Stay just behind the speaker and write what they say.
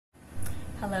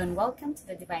Hello and welcome to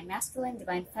the Divine Masculine,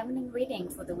 Divine Feminine reading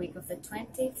for the week of the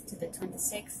 20th to the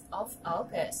 26th of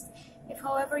August. If,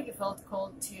 however, you felt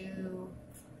called to,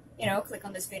 click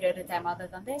on this video at a time other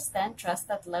than this, then trust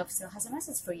that love still has a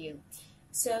message for you.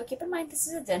 So keep in mind this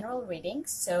is a general reading,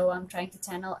 so I'm trying to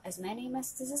channel as many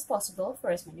messages as possible for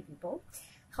as many people.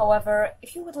 However,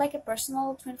 if you would like a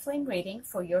personal twin flame reading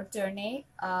for your journey,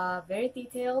 very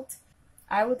detailed,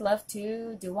 I would love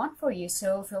to do one for you,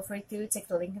 so feel free to check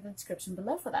the link in the description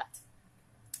below for that.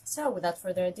 So without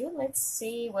further ado, let's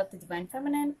see what the Divine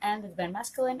Feminine and the Divine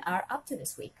Masculine are up to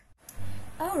this week.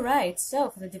 Alright, so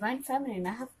for the Divine Feminine,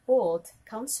 I have pulled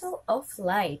Council of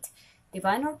Light,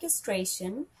 Divine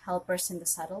Orchestration, Helpers in the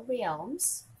Subtle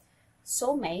Realms,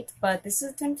 Soulmate, but this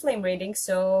is a twin flame reading,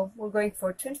 so we're going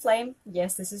for twin flame.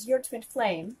 Yes, this is your twin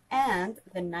flame, and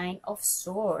the Nine of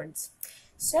Swords.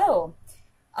 So,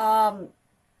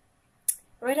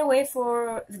 right away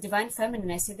for the Divine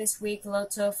Feminine, I see this week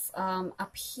lots of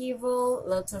upheaval,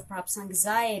 lots of perhaps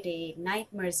anxiety,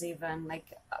 nightmares even,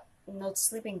 like not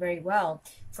sleeping very well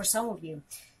for some of you.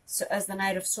 So as the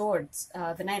Nine of Swords,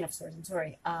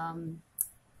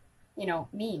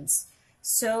 means.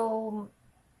 So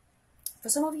for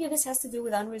some of you, this has to do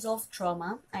with unresolved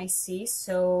trauma, I see.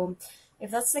 So if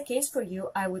that's the case for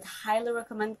you, I would highly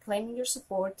recommend claiming your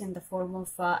support in the form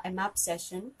of a map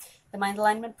session. The mind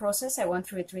alignment process, I went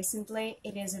through it recently.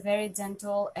 It is a very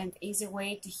gentle and easy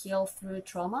way to heal through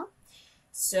trauma.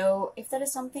 So if that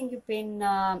is something you've been,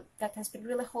 that has been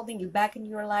really holding you back in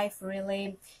your life,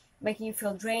 really making you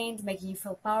feel drained, making you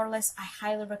feel powerless, I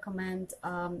highly recommend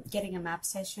getting a map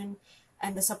session.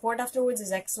 And the support afterwards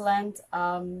is excellent.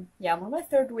 I'm on my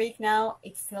third week now.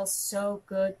 It feels so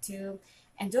good to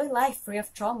enjoy life free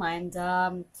of trauma. And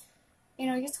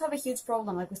I used to have a huge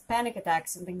problem like with panic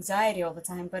attacks and anxiety all the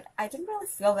time, but I don't really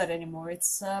feel that anymore.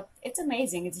 It's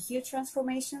amazing. It's a huge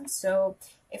transformation. So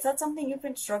if that's something you've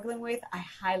been struggling with, I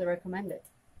highly recommend it.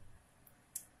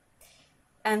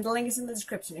 And the link is in the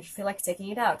description if you feel like checking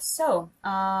it out. So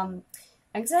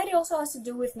anxiety also has to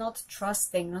do with not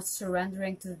trusting, not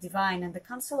surrendering to the divine. And the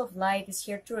Council of Light is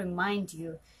here to remind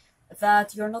you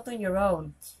that you're not on your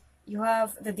own. You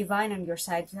have the divine on your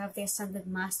side, you have the ascended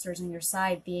masters on your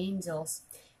side, the angels,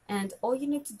 and all you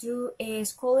need to do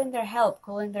is call in their help,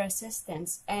 call in their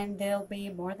assistance, and they'll be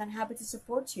more than happy to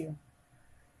support you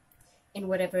in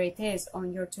whatever it is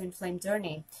on your twin flame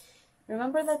journey.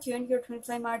 Remember that you and your twin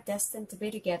flame are destined to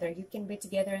be together. You can be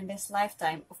together in this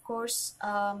lifetime. Of course,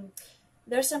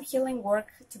 there's some healing work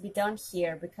to be done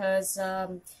here because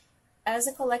as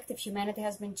a collective, humanity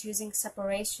has been choosing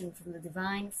separation from the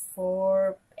divine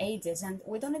for ages, and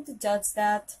we don't need to judge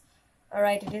that. All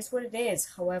right, it is what it is.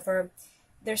 However,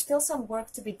 there's still some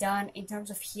work to be done in terms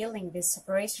of healing these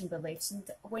separation beliefs. And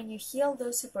when you heal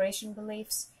those separation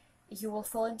beliefs, you will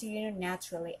fall into union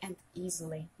naturally and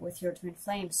easily with your twin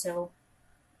flame. So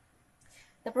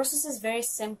the process is very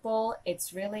simple.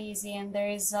 It's really easy, and there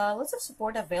is lots of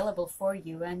support available for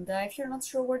you. And if you're not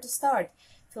sure where to start,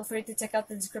 feel free to check out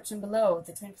the description below.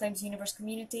 The Twin Flames Universe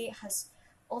community has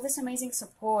all this amazing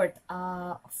support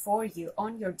for you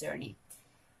on your journey.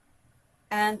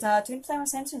 And Twin Flame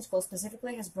Ascension School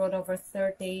specifically has brought over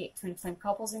 30 Twin Flame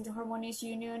couples into Harmonious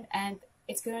Union, and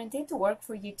it's guaranteed to work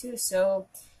for you too. So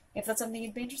if that's something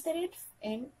you'd be interested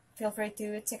in, feel free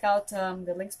to check out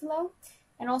the links below.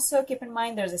 And also keep in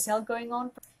mind there's a sale going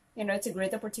on. It's a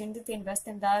great opportunity to invest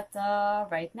in that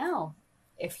right now,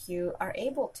 if you are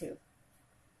able to.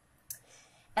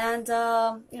 And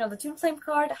the twin flame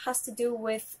card has to do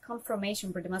with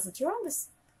confirmation, pretty much, that you're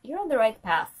on the right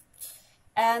path.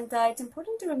 And it's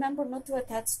important to remember not to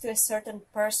attach to a certain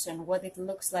person what it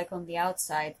looks like on the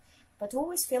outside, but to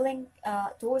always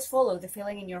follow the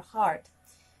feeling in your heart.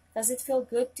 Does it feel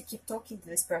good to keep talking to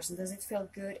this person? Does it feel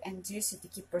good and juicy to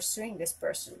keep pursuing this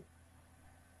person?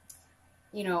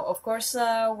 Of course,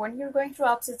 when you're going through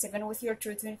upsets, even with your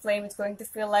true twin flame, it's going to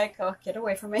feel like, oh, get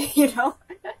away from me,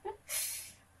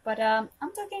 But I'm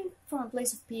talking from a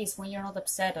place of peace when you're not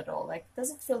upset at all. Like,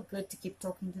 does it feel good to keep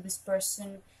talking to this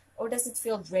person, or does it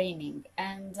feel draining?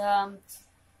 And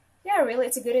really,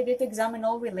 it's a good idea to examine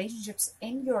all relationships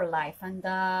in your life. And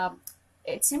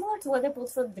it's similar to what I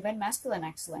pulled for the Divine Masculine,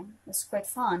 actually. It's quite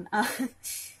fun.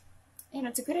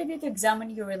 It's a good idea to examine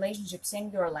your relationships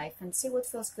in your life and see what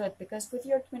feels good. Because with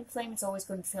your twin flame, it's always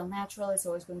going to feel natural. It's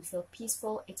always going to feel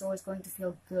peaceful. It's always going to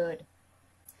feel good.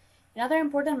 Another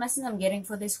important message I'm getting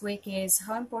for this week is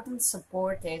how important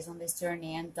support is on this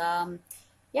journey. And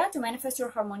to manifest your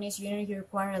harmonious union, you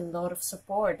require a lot of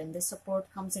support. And this support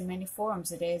comes in many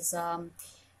forms. It is a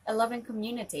loving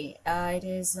community. It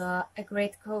is a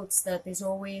great coach that is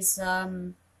always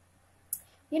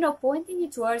pointing you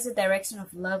towards the direction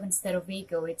of love instead of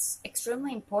ego. It's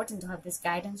extremely important to have this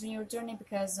guidance on your journey,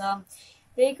 because the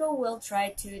ego will try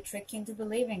to trick you into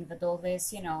believing that all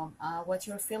this, what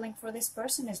you're feeling for this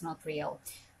person is not real,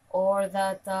 or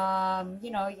that,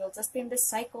 you'll just be in this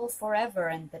cycle forever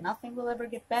and that nothing will ever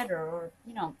get better, or,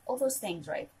 all those things,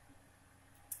 right?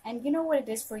 And you know what it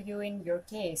is for you in your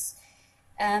case.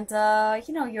 And,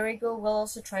 your ego will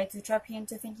also try to trap you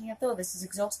into thinking that, oh, this is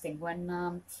exhausting,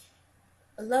 when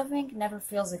loving never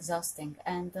feels exhausting.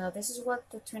 And this is what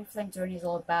the twin flame journey is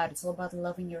all about. It's all about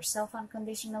loving yourself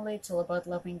unconditionally. It's all about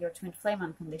loving your twin flame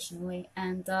unconditionally,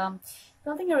 and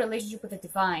building a relationship with the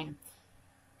divine.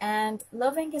 And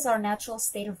loving is our natural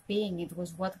state of being. It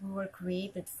was what we were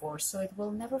created for, so it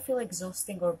will never feel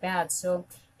exhausting or bad. So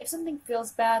if something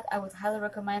feels bad, I would highly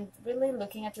recommend really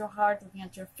looking at your heart, looking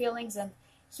at your feelings, and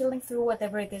healing through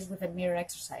whatever it is with a mirror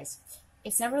exercise.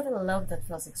 It's never the love that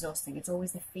feels exhausting, it's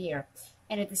always the fear.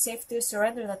 And it is safe to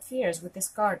surrender that fears with this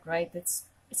card, right? It's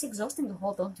exhausting to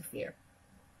hold on to fear.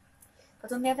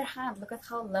 But on the other hand, look at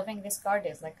how loving this card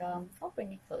is. Like, I'll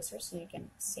bring it closer so you can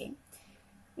see.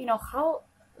 How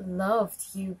loved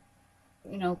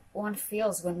one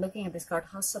feels when looking at this card,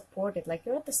 how supported. Like,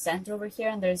 you're at the center over here,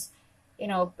 and there's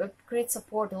great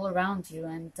support all around you,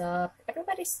 and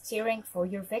everybody's cheering for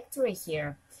your victory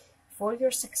here, for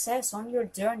your success on your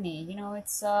journey.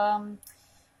 It's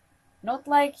not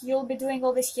like you'll be doing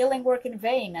all this healing work in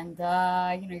vain, and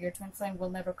your twin flame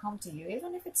will never come to you,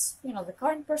 even if it's the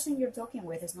current person you're talking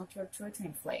with is not your true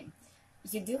twin flame.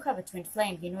 You do have a twin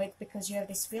flame. You know it because you have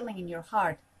this feeling in your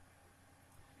heart.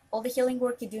 All the healing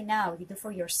work you do now, you do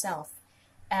for yourself,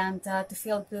 and to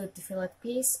feel good, to feel at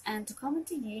peace, and to come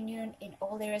into union in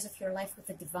all areas of your life with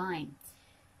the divine.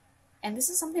 And this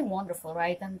is something wonderful,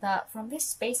 right? And from this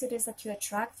space it is that you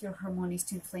attract your harmonious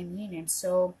twin flame union.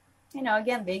 So,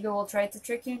 again, the ego will try to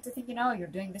trick you into thinking, oh, you're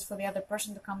doing this for the other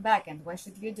person to come back, and why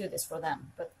should you do this for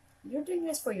them? But you're doing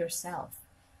this for yourself.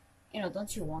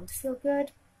 Don't you want to feel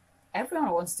good?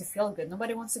 Everyone wants to feel good.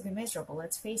 Nobody wants to be miserable,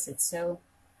 let's face it. So,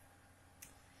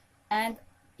 and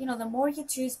the more you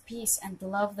choose peace and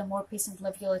love, the more peace and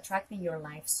love you'll attract in your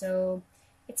life. So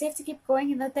it's safe to keep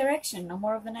going in that direction. No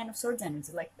more of the Nine of Swords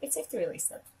energy. Like, it's safe to release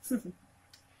that.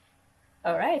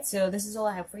 Alright, so this is all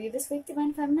I have for you this week,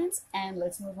 Divine Feminines, and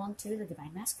let's move on to the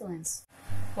Divine Masculines.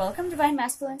 Welcome, Divine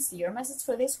Masculines, to your message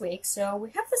for this week. So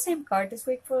we have the same card this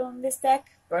week from this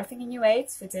deck, Birthing a New Age,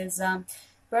 which is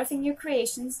birthing new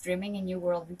creations, dreaming a new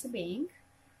world into being.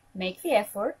 Make the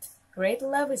effort. Great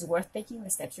love is worth taking the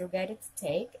steps you're guided to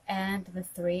take, and the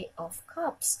Three of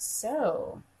Cups.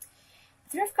 So, the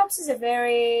Three of Cups is a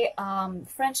very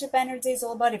friendship energy. It's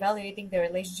all about evaluating the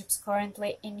relationships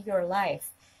currently in your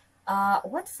life.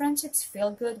 What friendships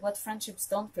feel good, what friendships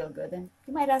don't feel good. And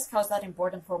you might ask, how's that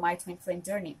important for my twin flame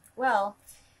journey? Well,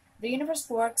 the universe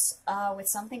works with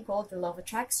something called the law of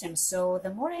attraction. So, the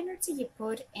more energy you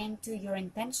put into your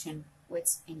intention, which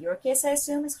in your case I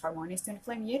assume is harmonious twin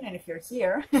flame union if you're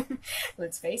here,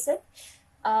 let's face it.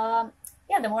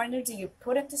 The more energy you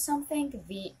put into something,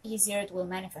 the easier it will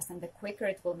manifest and the quicker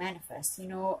it will manifest.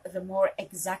 The more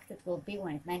exact it will be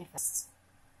when it manifests.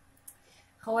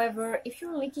 However, if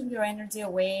you're leaking your energy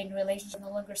away in relationships that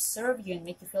no longer serve you and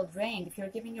make you feel drained, if you're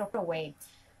giving your away,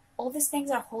 all these things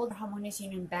are holding harmonious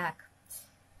union back.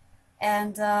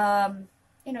 And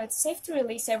it's safe to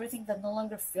release everything that no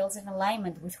longer feels in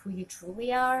alignment with who you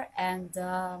truly are, and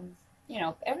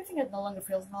everything that no longer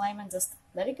feels in alignment, just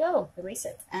let it go, release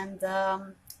it. And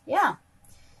on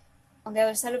the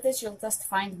other side of this, you'll just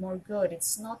find more good.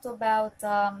 It's not about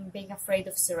being afraid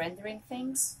of surrendering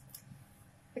things,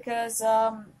 because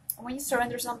when you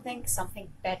surrender something, something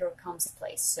better comes in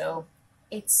place. So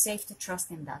it's safe to trust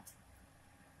in that.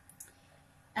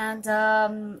 And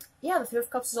the Three of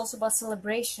Cups is also about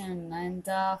celebration and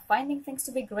finding things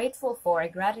to be grateful for. A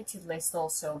gratitude list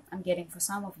also I'm getting for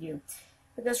some of you,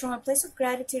 because from a place of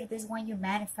gratitude is when you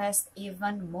manifest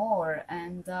even more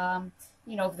and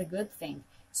the good thing.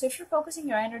 So if you're focusing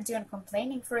your energy on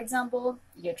complaining, for example,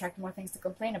 you attract more things to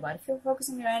complain about. If you're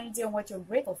focusing your energy on what you're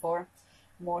grateful for,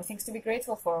 more things to be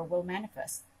grateful for will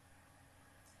manifest.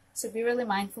 So be really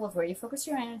mindful of where you focus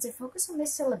your energy. Focus on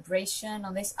this celebration,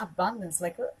 on this abundance.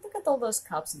 Like, look at all those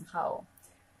cups and how,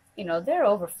 they're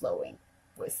overflowing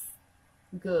with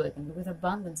good and with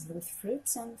abundance and with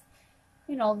fruits and,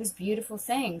 all these beautiful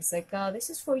things. Like, this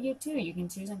is for you too. You can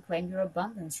choose and claim your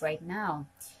abundance right now.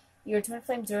 Your twin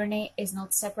flame journey is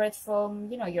not separate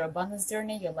from, your abundance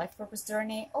journey, your life purpose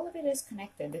journey. All of it is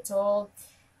connected. It's all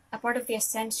a part of the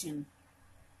ascension.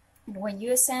 And when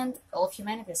you ascend, all of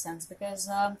humanity ascends, because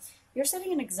you're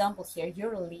setting an example here.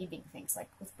 You're leading things, like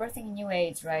with birthing a new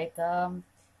age, right?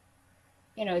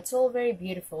 it's all very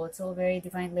beautiful. It's all very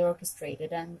divinely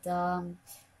orchestrated. And,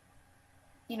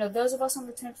 those of us on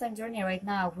the twin flame journey right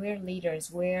now, we're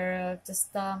leaders. We're just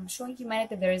showing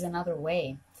humanity there is another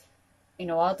way,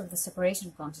 out of the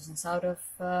separation consciousness, out of,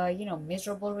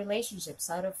 miserable relationships,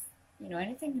 out of,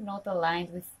 anything not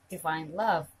aligned with divine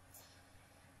love.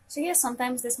 So yes,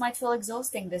 sometimes this might feel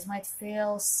exhausting, this might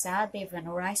feel sad even,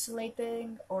 or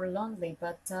isolating, or lonely,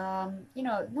 but,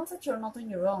 not that you're not on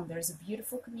your own. There's a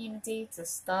beautiful community,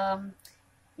 just,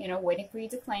 waiting for you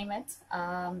to claim it.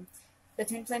 The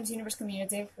Twin Flames Universe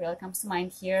community really comes to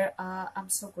mind here. I'm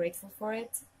so grateful for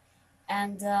it.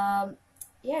 And,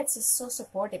 it's just so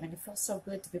supportive, and it feels so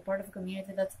good to be part of a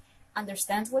community that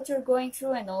understands what you're going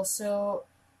through and also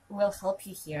will help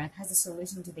you here and has a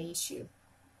solution to the issue.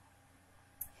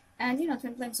 And,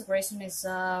 twin flame separation is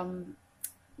not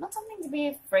something to be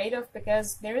afraid of,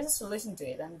 because there is a solution to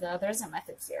it, and there is a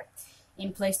method here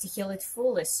in place to heal it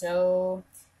fully. So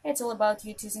it's all about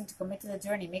you choosing to commit to the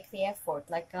journey, make the effort.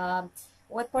 Like,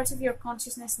 what parts of your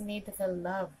consciousness need the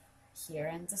love here,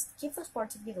 and just give those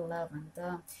parts of you the love,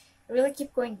 and really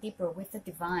keep going deeper with the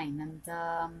divine. And,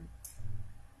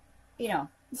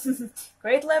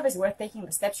 great love is worth taking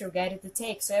the steps you're guided to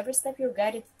take. So every step you're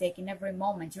guided to take in every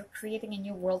moment, you're creating a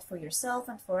new world for yourself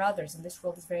and for others. And this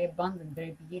world is very abundant,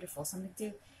 very beautiful, something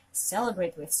to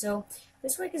celebrate with. So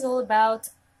this week is all about,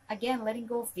 again, letting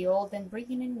go of the old and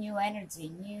bringing in new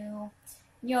energy,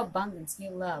 new abundance,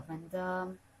 new love.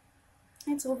 And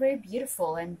it's all very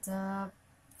beautiful, and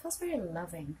feels very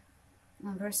loving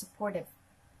and very supportive.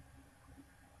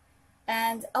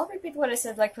 And I'll repeat what I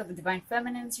said, like for the Divine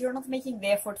Feminines, you're not making the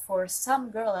effort for some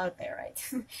girl out there,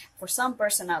 right? For some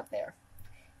person out there.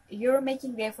 You're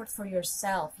making the effort for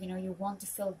yourself. You want to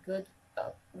feel good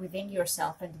within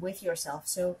yourself and with yourself.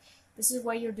 So this is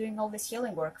why you're doing all this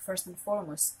healing work, first and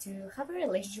foremost, to have a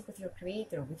relationship with your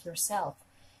Creator, with yourself.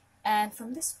 And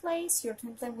from this place, your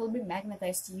twin flame will be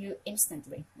magnetized to you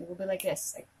instantly. It will be like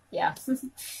this, like, yeah,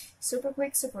 super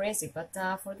quick, super easy. But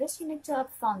for this, you need to have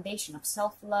a foundation of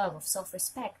self-love, of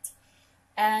self-respect,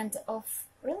 and of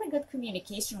really good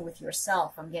communication with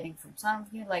yourself. I'm getting from some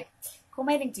of you, like,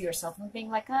 committing to yourself, not being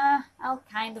like, I'll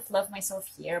kind of love myself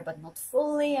here, but not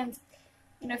fully. And,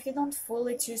 if you don't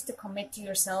fully choose to commit to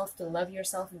yourself, to love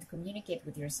yourself, and to communicate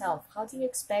with yourself, how do you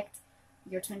expect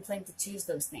your twin flame to choose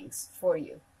those things for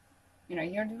you?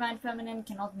 Your Divine Feminine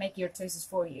cannot make your choices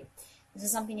for you. This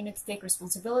is something you need to take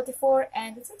responsibility for,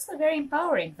 and it's actually very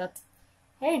empowering that,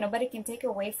 hey, nobody can take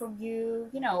away from you,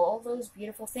 all those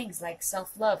beautiful things like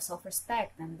self-love,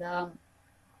 self-respect, and,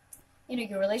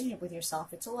 your relationship with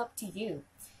yourself. It's all up to you.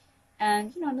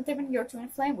 And, not even your twin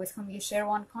flame with whom you share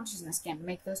one consciousness can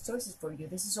make those choices for you.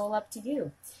 This is all up to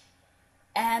you.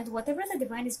 And whatever the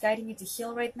divine is guiding you to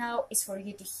heal right now is for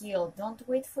you to heal. Don't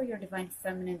wait for your Divine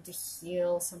Feminine to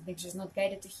heal something she's not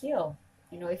guided to heal.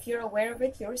 If you're aware of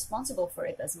it, you're responsible for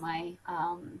it, as my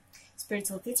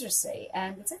spiritual teachers say.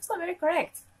 And it's actually very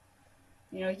correct.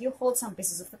 You hold some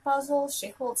pieces of the puzzle,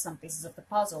 she holds some pieces of the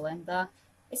puzzle. And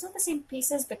it's not the same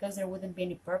pieces, because there wouldn't be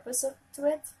any purpose to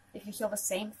it if you heal the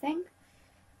same thing.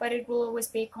 But it will always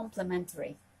be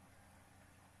complementary.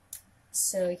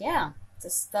 So yeah,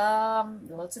 just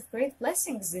lots of great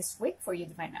blessings this week for you,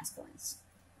 Divine Masculines.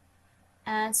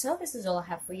 And so this is all I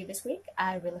have for you this week.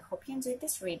 I really hope you enjoyed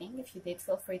this reading. If you did,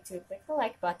 feel free to click the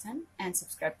like button and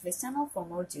subscribe to this channel for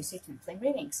more juicy twin flame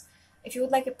readings. If you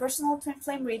would like a personal twin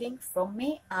flame reading from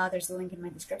me, there's a link in my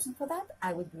description for that.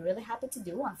 I would be really happy to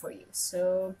do one for you.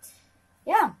 So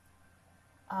yeah,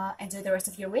 enjoy the rest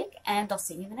of your week, and I'll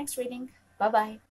see you in the next reading. Bye bye.